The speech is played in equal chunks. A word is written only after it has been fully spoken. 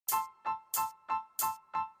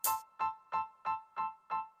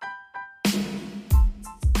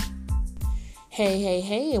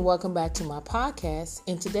Hey, and welcome back to my podcast.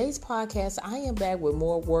 In today's podcast, I am back with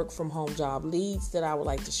more work from home job leads that I would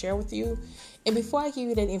like to share with you. And before I give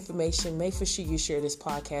you that information, make sure you share this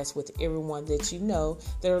podcast with everyone that you know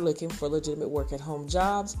that are looking for legitimate work at home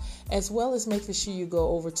jobs, as well as making sure you go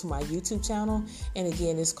over to my YouTube channel. And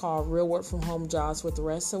again, it's called Real Work from Home Jobs with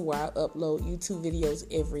Ressa, where I upload YouTube videos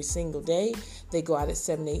every single day. They go out at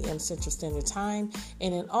 7 a.m. Central Standard Time.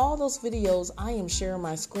 And in all those videos, I am sharing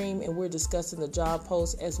my screen and we're discussing the job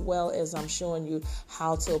posts, as well as I'm showing you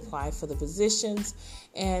how to apply for the positions.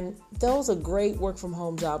 And those are great work from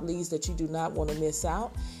home job leads that you do not want to miss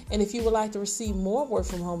out. And if you would like to receive more work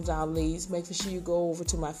from home job leads, make sure you go over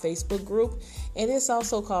to my Facebook group. And it's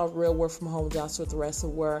also called Real Work from Home Jobs with Ressa,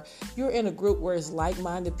 where you're in a group where it's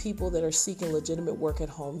like-minded people that are seeking legitimate work at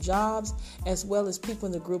home jobs, as well as people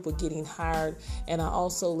in the group are getting hired. And I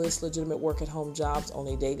also list legitimate work at home jobs on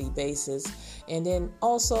a daily basis. And then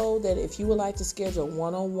also that if you would like to schedule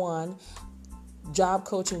one-on-one job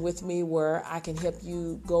coaching with me, where I can help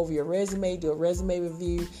you go over your resume, do a resume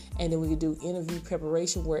review, and then we can do interview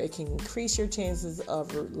preparation where it can increase your chances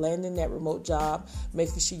of landing that remote job. Make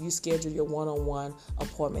sure you schedule your one-on-one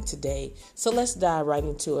appointment today. So let's dive right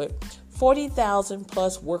into it. 40,000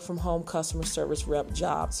 plus work from home customer service rep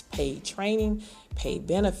jobs, paid training, paid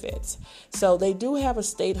benefits. So they do have a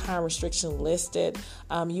state hiring restriction listed.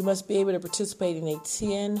 You must be able to participate in a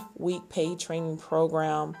 10-week paid training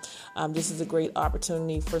program. This is a great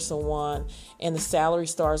opportunity for someone, and the salary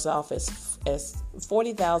starts off as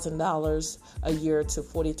 $40,000 a year to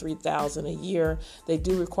 $43,000 a year. They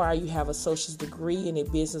do require you have a associate's degree in a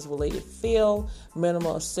business-related field.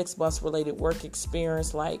 Minimum of 6 months related work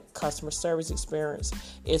experience, like customer service experience,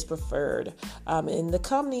 is preferred. And the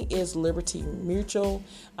company is Liberty Mutual.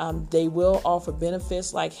 They will offer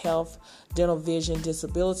benefits like health, dental, vision,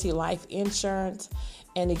 disability, life insurance.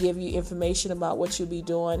 And to give you information about what you'll be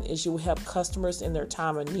doing is you will help customers in their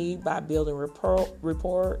time of need by building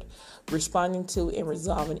rapport, responding to and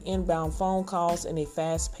resolving inbound phone calls in a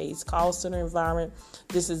fast-paced call center environment.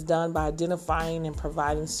 This is done by identifying and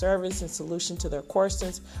providing service and solution to their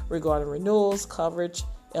questions regarding renewals, coverage,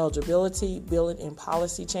 eligibility, billing, and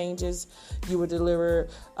policy changes. You will deliver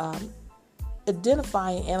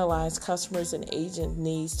identify and analyze customers and agent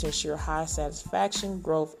needs to ensure high satisfaction,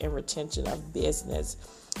 growth, and retention of business.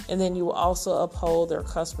 And then you will also uphold their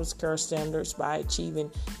customer care standards by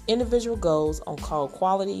achieving individual goals on call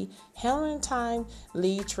quality, handling time,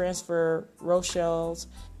 lead transfer, rochelles,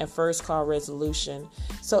 and first call resolution.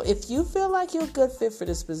 So if you feel like you're a good fit for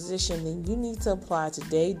this position, then you need to apply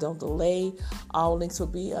today. Don't delay. All links will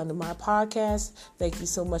be under my podcast. Thank you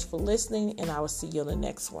so much for listening, and I will see you on the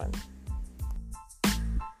next one.